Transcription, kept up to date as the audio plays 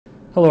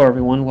Hello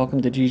everyone,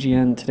 welcome to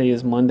GGN. Today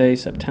is Monday,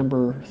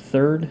 September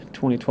 3rd,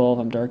 2012.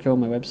 I'm Darko.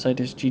 My website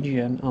is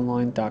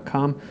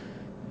ggnonline.com,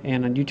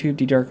 and on YouTube,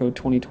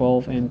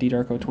 ddarko2012 and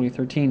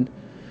ddarko2013.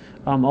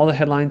 All the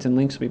headlines and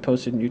links will be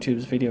posted in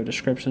YouTube's video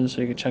description,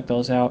 so you can check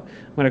those out.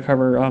 I'm going to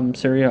cover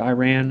Syria,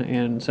 Iran,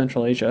 and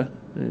Central Asia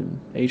in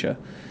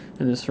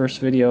this first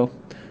video,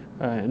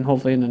 and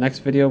hopefully in the next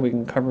video we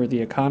can cover the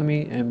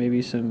economy and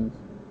maybe some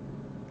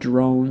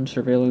drone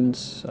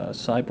surveillance,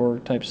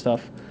 cyborg type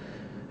stuff,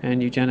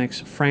 and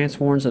eugenics. France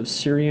warns of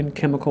Syrian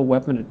chemical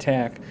weapon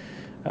attack.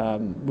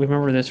 We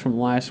remember this from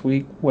last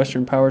week.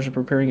 Western powers are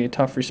preparing a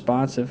tough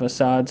response if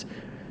Assad's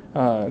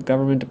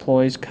government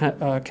deploys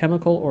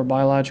chemical or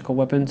biological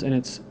weapons in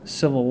its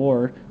civil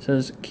war,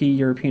 says key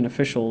European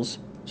officials.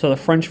 So the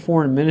French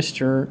foreign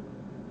minister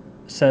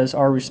says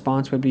our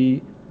response would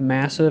be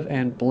massive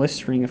and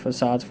blistering if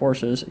Assad's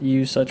forces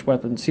use such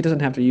weapons. He doesn't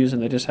have to use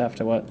them, they just have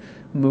to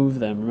move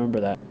them. Remember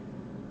that.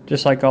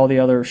 Just like all the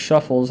other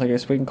shuffles, I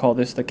guess we can call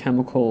this the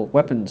chemical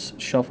weapons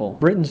shuffle.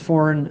 Britain's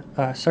Foreign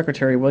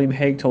Secretary William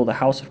Hague told the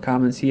House of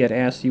Commons he had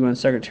asked the UN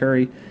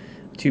Secretary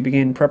to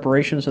begin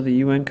preparations so the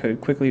UN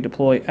could quickly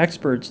deploy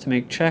experts to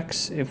make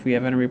checks if we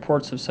have any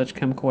reports of such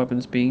chemical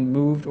weapons being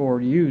moved or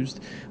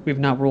used. We have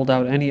not ruled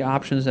out any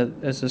options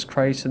as this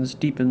crisis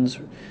deepens,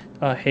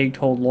 Hague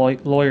told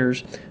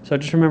lawyers. So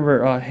just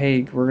remember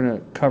Hague, we're going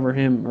to cover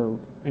him or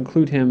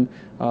include him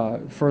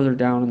further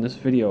down in this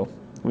video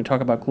when we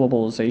talk about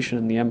globalization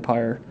and the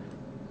empire.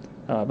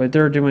 But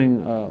they're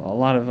doing a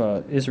lot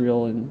of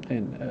Israel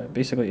and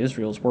basically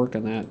Israel's work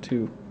on that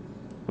too,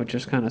 which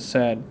is kind of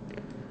sad.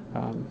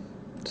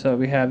 So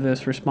we have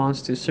this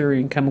response to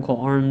Syrian chemical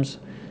arms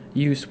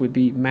use would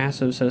be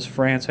massive, says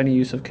France. Any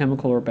use of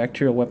chemical or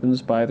bacterial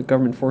weapons by the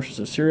government forces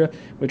of Syria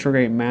would trigger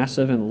a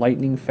massive and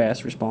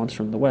lightning-fast response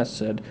from the West,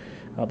 said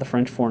the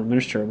French foreign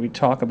minister. We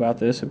talk about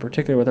this in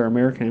particular with our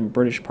American and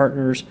British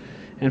partners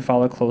and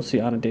follow closely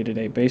on a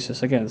day-to-day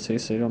basis. Again,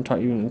 they don't talk,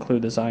 you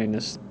include the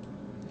Zionists.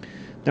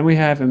 Then we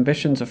have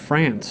ambitions of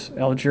France,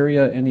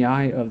 Algeria in the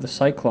eye of the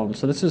cyclone.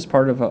 So this is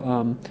part of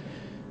a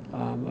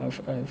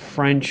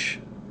French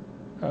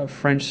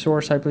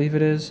source, I believe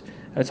it is.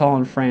 It's all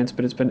in France,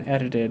 but it's been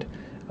edited.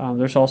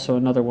 There's also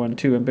another one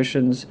too,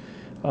 ambitions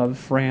of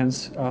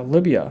France,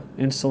 Libya,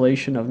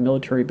 installation of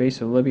military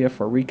base of Libya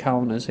for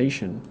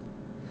recolonization.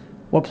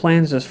 What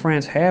plans does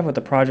France have with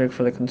the project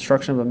for the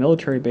construction of a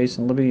military base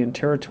in Libyan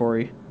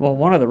territory? Well,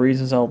 one of the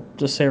reasons, I'll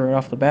just say right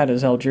off the bat,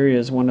 is Algeria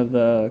is one of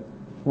the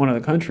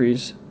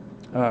countries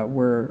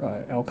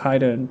where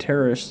Al-Qaeda and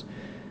terrorists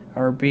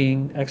are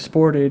being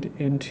exported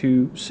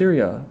into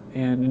Syria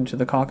and into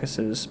the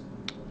Caucasus.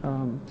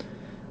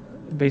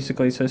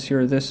 Basically, it says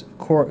here, this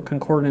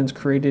concordance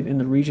created in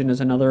the region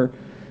is another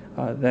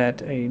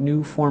that a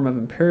new form of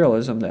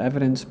imperialism, the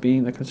evidence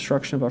being the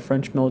construction of a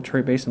French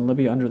military base in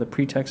Libya under the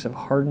pretext of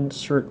hardened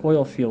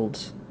oil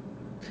fields.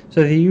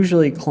 So they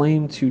usually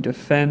claim to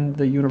defend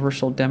the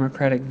universal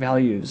democratic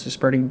values,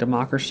 spreading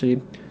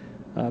democracy,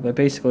 but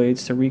basically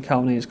it's to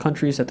recolonize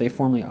countries that they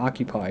formerly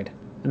occupied.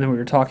 And then we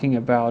were talking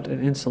about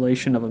an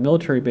installation of a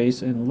military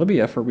base in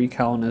Libya for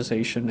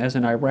recolonization. As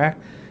in Iraq,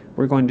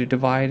 we're going to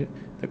divide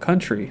the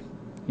country.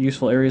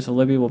 Useful areas of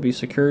Libya will be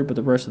secured, but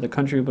the rest of the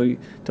country will be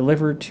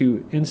delivered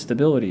to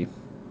instability.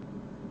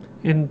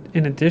 In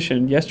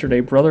addition, yesterday,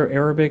 Brother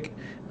Arabic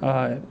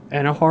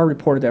Anahar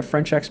reported that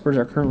French experts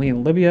are currently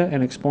in Libya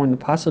and exploring the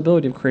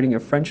possibility of creating a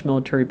French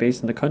military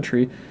base in the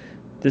country.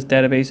 This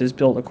database is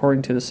built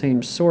according to the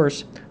same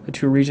source, the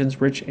two regions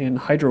rich in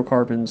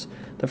hydrocarbons.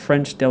 The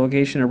French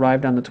delegation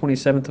arrived on the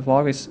 27th of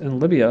August in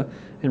Libya.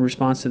 In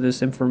response to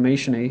this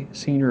information, a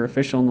senior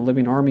official in the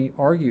Libyan army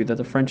argued that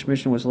the French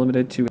mission was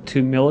limited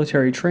to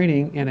military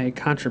training and a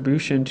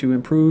contribution to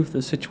improve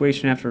the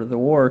situation after the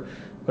war,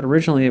 but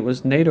originally it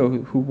was NATO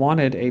who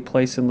wanted a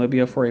place in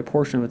Libya for a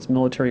portion of its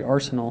military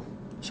arsenal.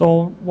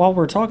 So while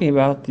we're talking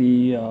about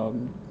the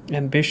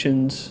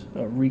ambitions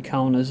of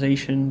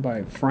recolonization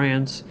by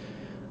France,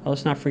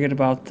 let's not forget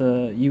about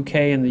the UK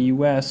and the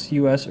US.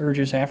 US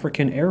urges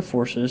African air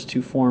forces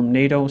to form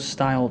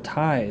NATO-style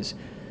ties.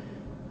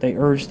 They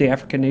urged the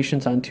African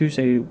nations on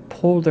Tuesday to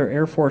pull their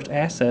air force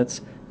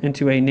assets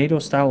into a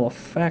NATO-style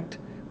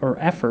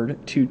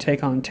effort to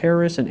take on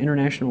terrorists and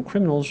international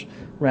criminals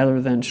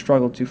rather than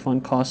struggle to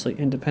fund costly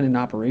independent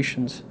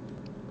operations.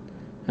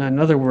 In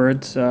other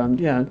words,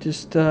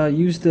 just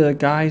use the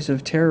guise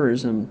of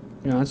terrorism.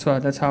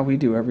 That's how we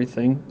do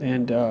everything.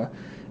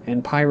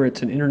 And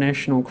pirates and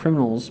international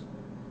criminals,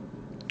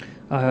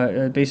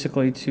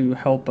 basically to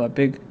help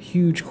big,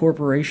 huge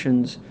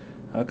corporations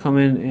come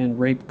in and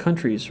rape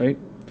countries, right?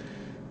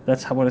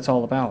 That's what it's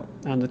all about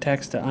on the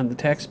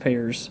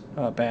taxpayers'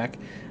 back.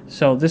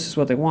 So this is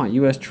what they want.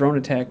 U.S. drone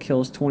attack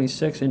kills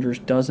 26, injures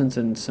dozens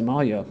in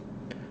Somalia.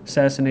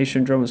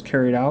 Assassination drone was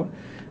carried out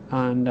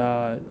on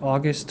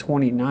August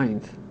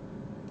 29th.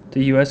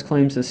 The U.S.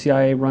 claims the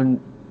CIA-run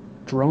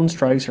drone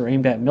strikes are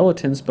aimed at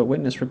militants, but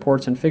witness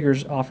reports and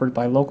figures offered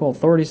by local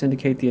authorities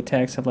indicate the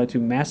attacks have led to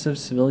massive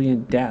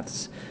civilian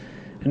deaths.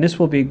 And this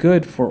will be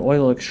good for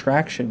oil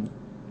extraction.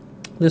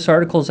 This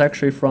article is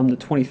actually from the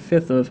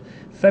 25th of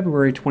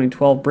February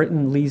 2012.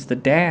 Britain leads the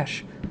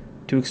dash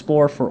to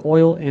explore for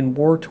oil in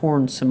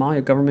war-torn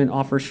Somalia. Government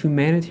offers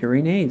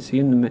humanitarian aid. See,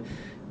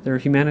 they're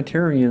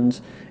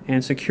humanitarians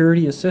and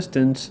security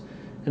assistance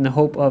in the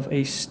hope of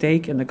a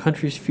stake in the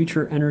country's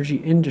future energy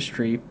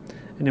industry.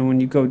 And then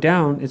when you go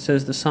down, it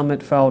says the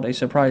summit followed a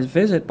surprise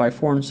visit by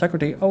Foreign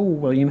Secretary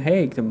William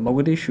Hague to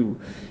Mogadishu,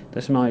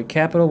 the Somali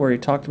capital, where he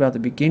talked about the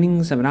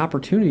beginnings of an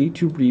opportunity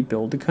to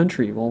rebuild the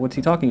country. Well, what's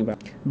he talking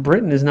about?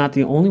 Britain is not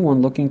the only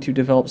one looking to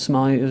develop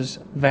Somalia's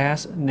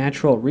vast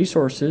natural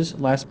resources.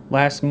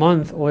 Last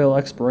month, oil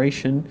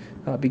exploration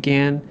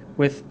began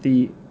with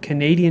the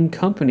Canadian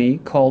company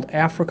called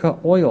Africa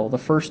Oil, the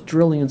first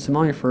drilling in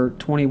Somalia for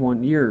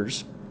 21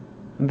 years.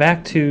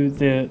 Back to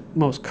the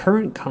most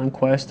current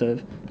conquest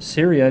of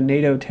Syria,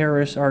 NATO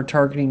terrorists are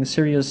targeting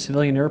Syria's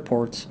civilian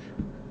airports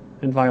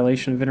in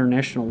violation of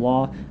international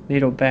law.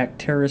 NATO-backed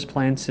terrorists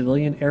plan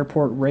civilian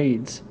airport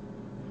raids.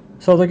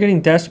 So they're getting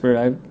desperate.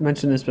 I've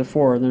mentioned this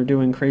before, and they're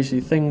doing crazy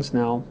things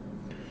now.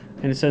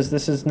 And it says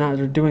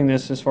they're doing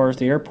this as far as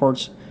the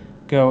airports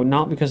go,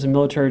 not because of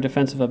military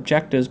defensive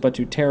objectives, but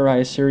to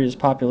terrorize Syria's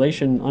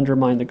population,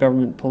 undermine the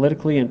government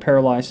politically, and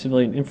paralyze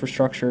civilian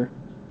infrastructure.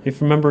 If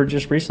you remember,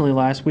 just recently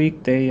last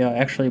week, they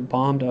actually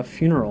bombed a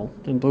funeral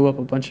and blew up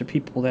a bunch of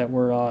people that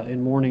were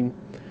in mourning.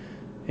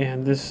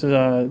 And this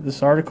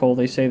article,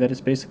 they say that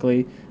it's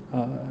basically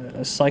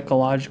a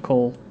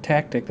psychological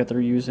tactic that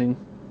they're using.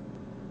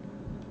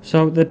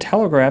 So the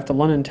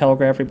London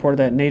Telegraph, reported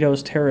that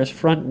NATO's terrorist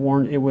front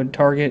warned it would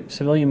target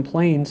civilian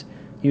planes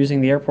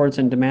using the airports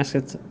in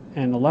Damascus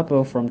and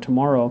Aleppo from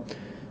tomorrow.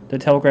 The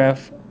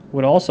Telegraph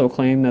would also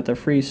claim that the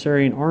Free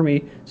Syrian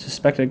Army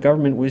suspected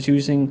government was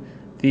using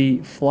the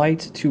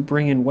flight to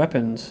bring in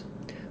weapons.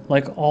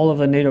 Like all of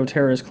the NATO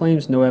terrorist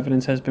claims, no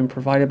evidence has been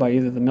provided by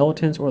either the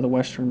militants or the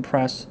Western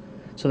press.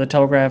 So the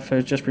Telegraph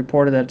has just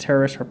reported that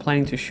terrorists are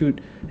planning to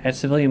shoot at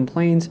civilian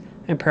planes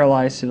and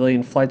paralyze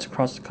civilian flights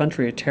across the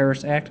country, a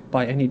terrorist act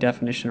by any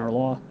definition or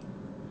law.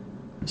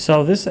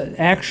 So this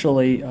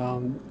actually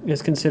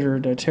is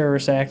considered a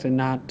terrorist act and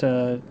not,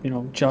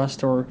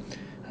 just, or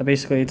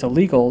basically it's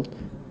illegal.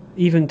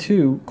 Even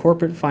to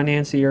corporate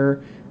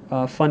financier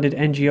funded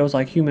NGOs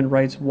like Human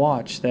Rights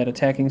Watch, that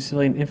attacking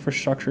civilian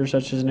infrastructure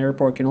such as an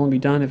airport can only be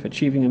done if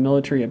achieving a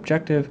military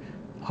objective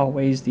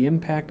outweighs the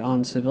impact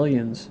on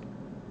civilians.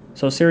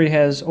 So Syria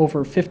has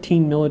over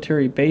 15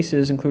 military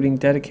bases, including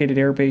dedicated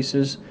air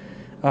bases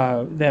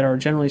that are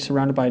generally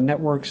surrounded by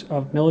networks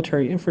of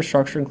military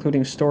infrastructure,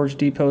 including storage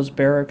depots,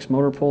 barracks,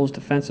 motor pools,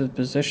 defensive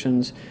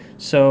positions.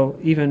 So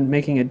even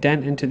making a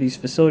dent into these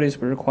facilities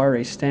would require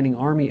a standing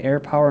army, air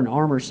power, and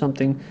armor,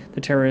 something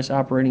the terrorists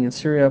operating in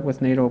Syria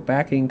with NATO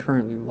backing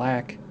currently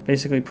lack.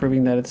 Basically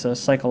proving that it's a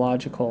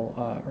psychological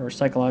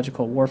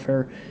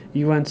warfare.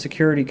 UN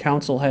Security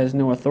Council has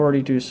no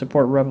authority to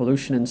support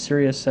revolution in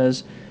Syria,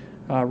 says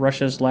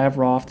Russia's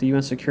Lavrov. The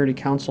UN Security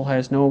Council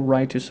has no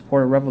right to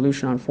support a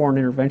revolution on foreign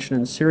intervention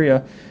in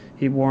Syria.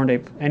 He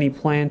warned any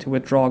plan to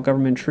withdraw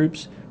government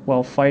troops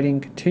while fighting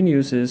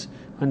continues is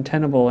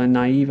untenable and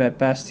naive at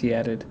best, he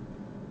added.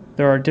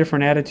 There are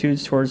different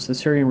attitudes towards the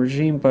Syrian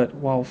regime, but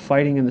while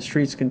fighting in the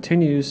streets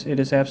continues, it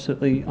is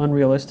absolutely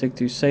unrealistic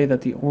to say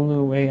that the only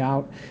way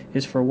out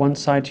is for one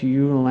side to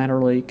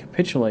unilaterally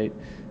capitulate.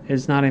 It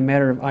is not a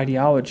matter of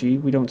ideology.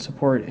 We don't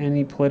support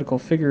any political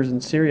figures in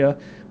Syria.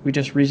 We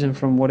just reason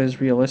from what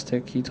is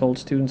realistic, he told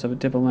students of a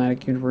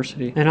diplomatic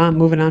university. And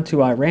moving on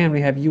to Iran,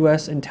 we have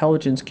U.S.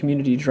 intelligence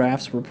community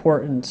drafts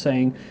report and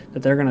saying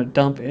that they're going to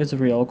dump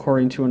Israel,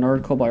 according to an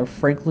article by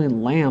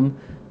Franklin Lamb,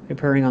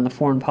 appearing on the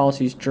Foreign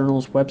Policy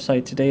Journal's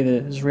website today. The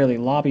Israeli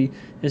lobby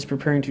is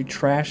preparing to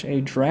trash a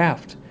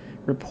draft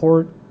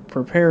report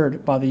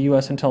prepared by the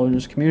U.S.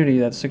 intelligence community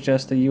that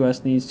suggests the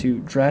U.S. needs to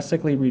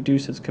drastically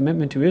reduce its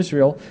commitment to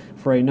Israel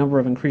for a number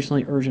of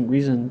increasingly urgent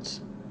reasons.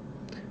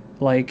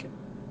 Like,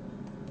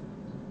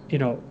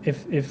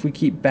 if we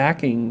keep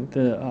backing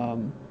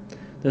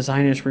the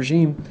Zionist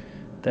regime,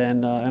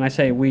 then, and I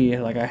say we,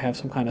 like I have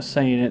some kind of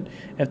say in it,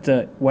 if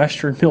the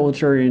Western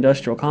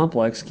military-industrial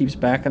complex keeps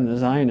backing the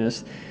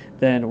Zionists,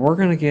 then we're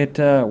gonna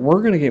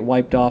get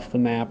wiped off the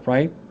map,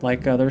 right?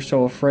 Like they're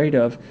so afraid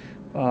of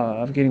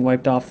getting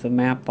wiped off the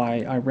map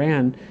by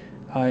Iran.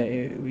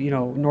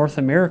 North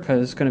America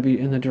is going to be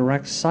in the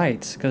direct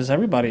sights because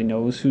everybody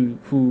knows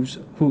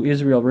who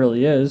Israel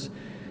really is.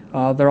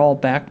 They're all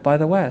backed by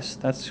the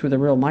West. That's who the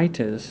real might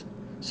is.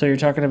 So you're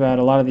talking about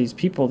a lot of these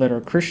people that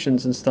are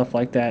Christians and stuff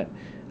like that.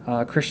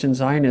 Christian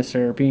Zionists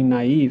are being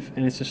naive,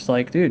 and it's just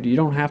like, dude, you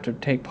don't have to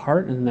take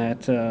part in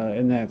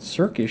that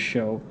circus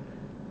show.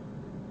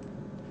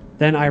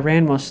 Then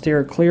Iran must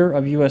steer clear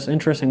of U.S.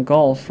 interests in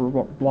Gulf.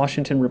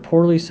 Washington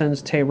reportedly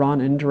sends Tehran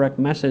an indirect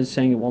message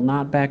saying it will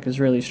not back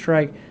Israeli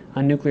strike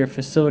on nuclear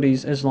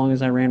facilities as long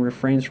as Iran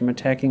refrains from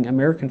attacking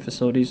American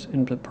facilities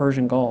in the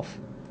Persian Gulf.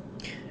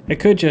 It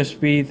could just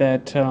be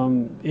that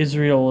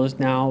Israel is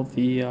now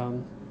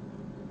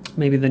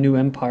maybe the new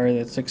empire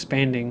that's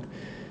expanding,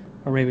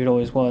 or maybe it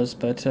always was,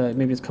 but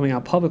maybe it's coming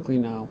out publicly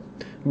now.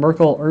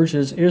 Merkel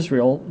urges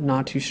Israel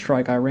not to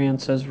strike Iran,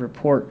 says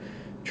report.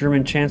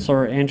 German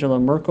Chancellor Angela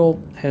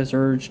Merkel has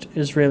urged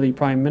Israeli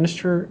Prime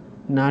Minister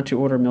not to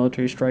order a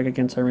military strike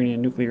against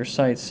Iranian nuclear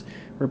sites,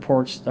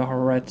 reports the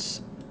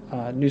Haaretz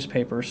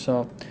newspaper.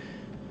 So,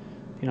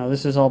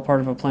 this is all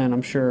part of a plan,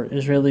 I'm sure.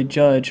 Israeli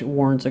judge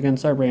warns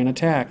against Iran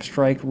attack.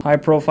 Strike.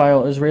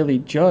 High-profile Israeli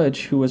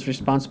judge who was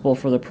responsible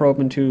for the probe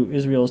into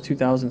Israel's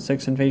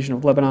 2006 invasion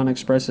of Lebanon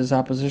expresses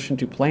opposition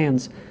to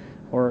plans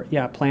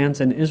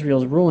in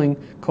Israel's ruling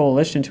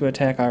coalition to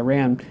attack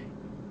Iran.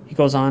 He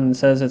goes on and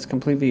says it's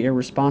completely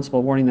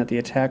irresponsible, warning that the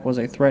attack was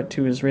a threat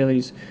to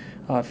Israelis'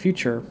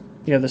 future.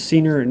 The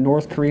senior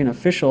North Korean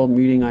official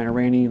meeting an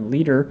Iranian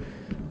leader.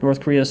 North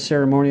Korea's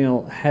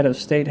ceremonial head of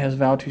state has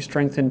vowed to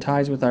strengthen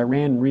ties with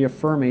Iran and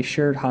reaffirm a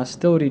shared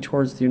hostility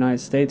towards the United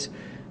States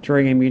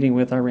during a meeting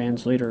with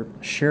Iran's leader.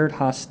 Shared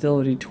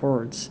hostility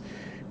towards.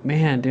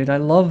 Man, dude, I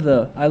love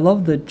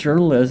the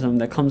journalism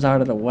that comes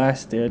out of the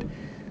West, dude.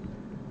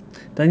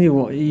 Then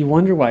you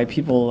wonder why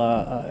people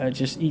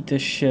just eat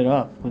this shit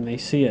up when they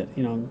see it.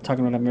 I'm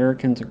talking about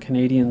Americans or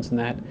Canadians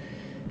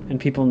and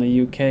people in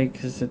the UK,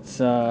 because it's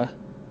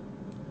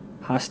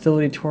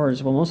hostility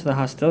towards, most of the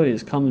hostility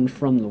is coming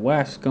from the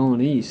West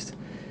going east.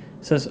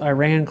 It says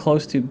Iran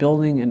close to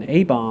building an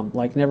A-bomb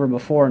like never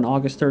before. On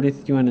August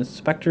 30th, UN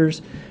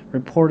inspectors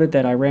reported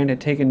that Iran had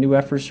taken new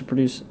efforts to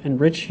produce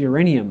enriched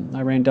uranium.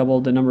 Iran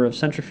doubled the number of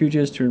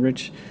centrifuges to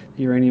enrich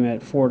the uranium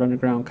at Ford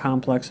underground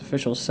complex,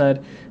 officials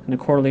said. In a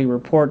quarterly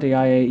report, the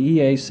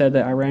IAEA said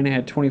that Iran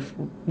had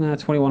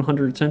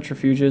 2,100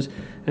 centrifuges,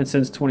 and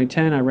since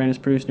 2010, Iran has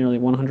produced nearly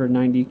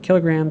 190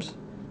 kilograms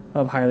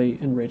of highly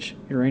enriched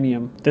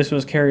uranium. This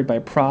was carried by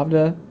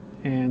Pravda,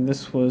 and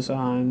this was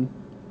on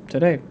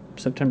today,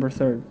 September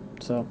 3rd.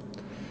 So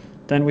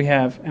then we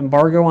have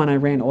embargo on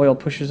Iran oil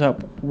pushes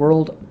up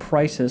world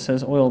prices,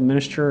 says oil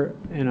minister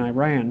in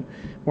Iran,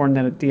 warned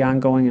that the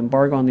ongoing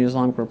embargo on the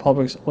Islamic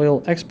Republic's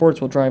oil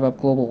exports will drive up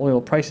global oil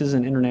prices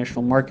in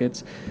international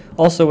markets.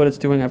 Also, what it's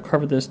doing, I've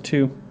covered this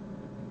too,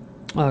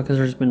 because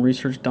there's been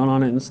research done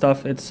on it and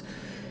stuff.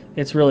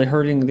 It's really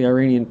hurting the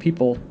Iranian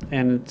people,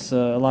 and it's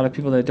a lot of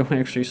people that don't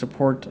actually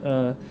support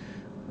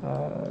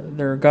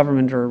their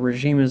government or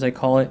regime, as they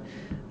call it,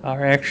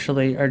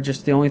 are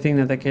just the only thing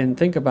that they can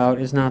think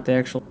about is not the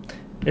actual.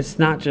 It's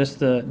not just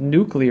the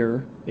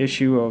nuclear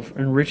issue of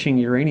enriching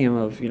uranium.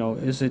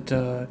 Is it?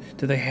 Do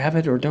they have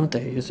it or don't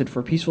they? Is it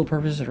for peaceful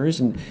purposes or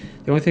isn't?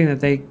 The only thing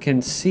that they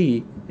can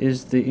see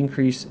is the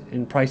increase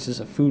in prices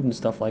of food and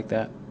stuff like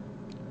that.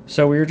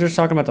 So we were just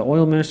talking about the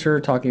oil minister,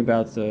 talking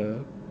about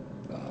the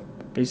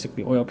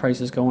basically oil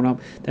prices going up.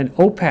 Then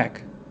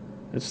OPEC,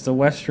 it's the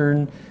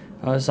Western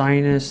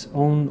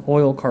Zionist-owned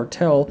oil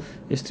cartel,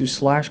 is to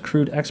slash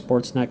crude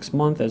exports next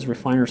month as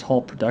refiners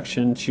halt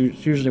production. It's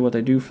usually what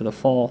they do for the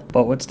fall.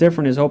 But what's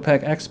different is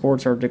OPEC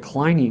exports are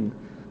declining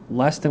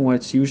less than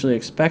what's usually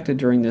expected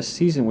during this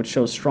season, which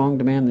shows strong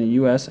demand in the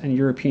U.S. and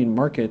European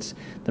markets.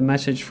 The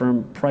message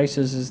from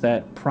prices is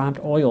that prompt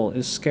oil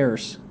is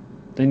scarce.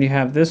 Then you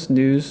have this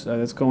news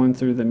that's going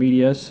through the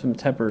media from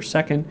September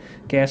 2nd.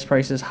 Gas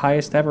prices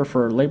highest ever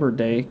for Labor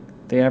Day.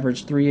 They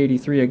averaged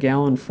 $3.83 a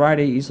gallon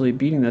Friday, easily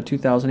beating the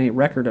 2008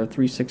 record of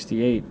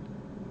 $3.68.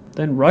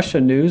 Then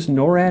Russia news.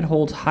 NORAD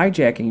holds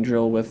hijacking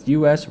drill with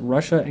U.S.,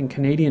 Russia, and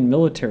Canadian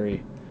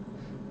military.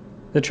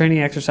 The training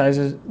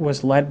exercises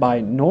was led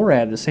by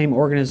NORAD, the same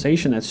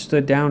organization that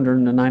stood down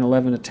during the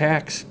 9/11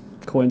 attacks.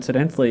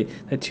 Coincidentally,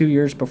 that 2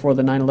 years before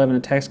the 9/11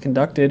 attacks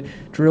conducted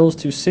drills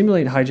to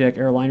simulate hijacked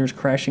airliners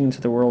crashing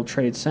into the World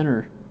Trade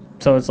Center.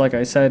 So it's like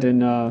I said in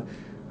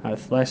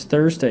last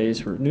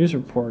Thursday's news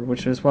report,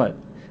 which is what?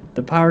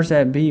 The powers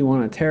that be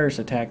want a terrorist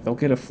attack, they'll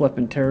get a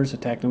flipping terrorist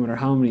attack no matter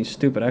how many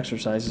stupid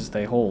exercises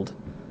they hold.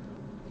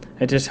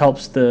 It just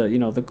helps the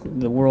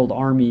world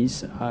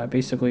armies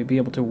basically be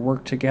able to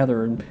work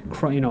together and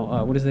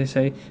what do they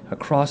say?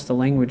 Across the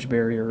language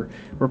barrier.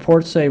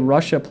 Reports say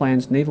Russia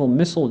plans naval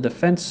missile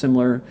defense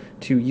similar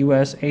to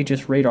U.S.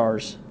 Aegis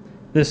radars.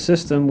 This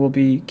system will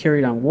be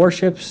carried on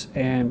warships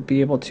and be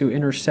able to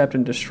intercept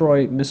and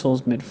destroy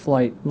missiles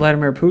mid-flight.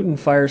 Vladimir Putin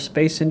fires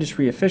space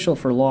industry official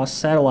for lost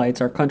satellites.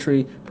 Our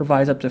country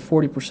provides up to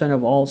 40%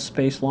 of all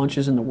space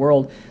launches in the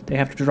world. They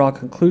have to draw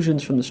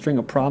conclusions from the string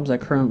of problems that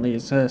currently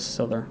exist,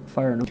 so they're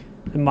firing them.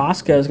 And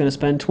Moscow is going to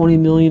spend $20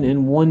 million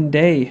in one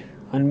day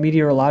on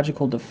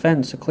meteorological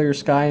defense. A clear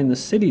sky in the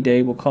city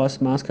day will cost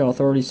Moscow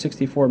authorities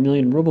 64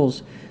 million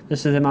rubles.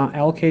 This is the amount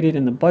allocated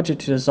in the budget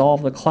to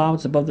dissolve the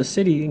clouds above the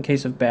city in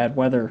case of bad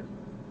weather.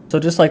 So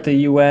just like the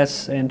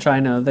U.S. and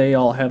China, they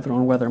all have their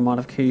own weather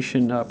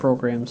modification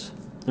programs.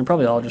 They're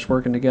probably all just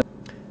working together.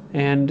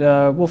 And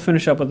we'll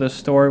finish up with this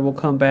story. We'll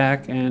come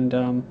back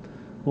and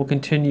we'll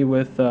continue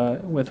with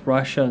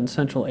Russia and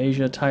Central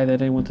Asia, tie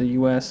that in with the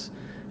U.S.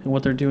 and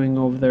what they're doing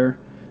over there.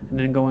 And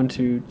then go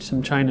into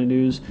some China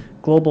news.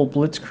 Global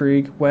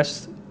Blitzkrieg,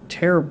 West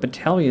terror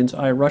battalions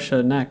eye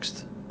Russia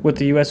next. With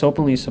the U.S.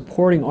 openly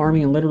supporting,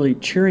 arming, and literally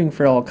cheering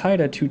for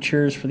al-Qaeda, 2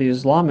 cheers for the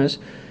Islamists.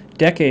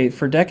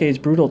 For decades,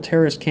 brutal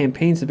terrorist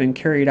campaigns have been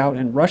carried out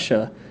in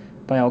Russia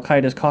by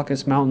al-Qaeda's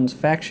Caucasus Mountains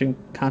faction,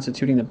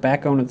 constituting the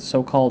backbone of the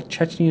so-called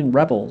Chechen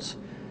rebels.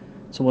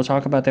 So we'll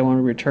talk about that when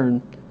we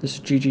return. This is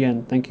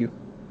GGN. Thank you.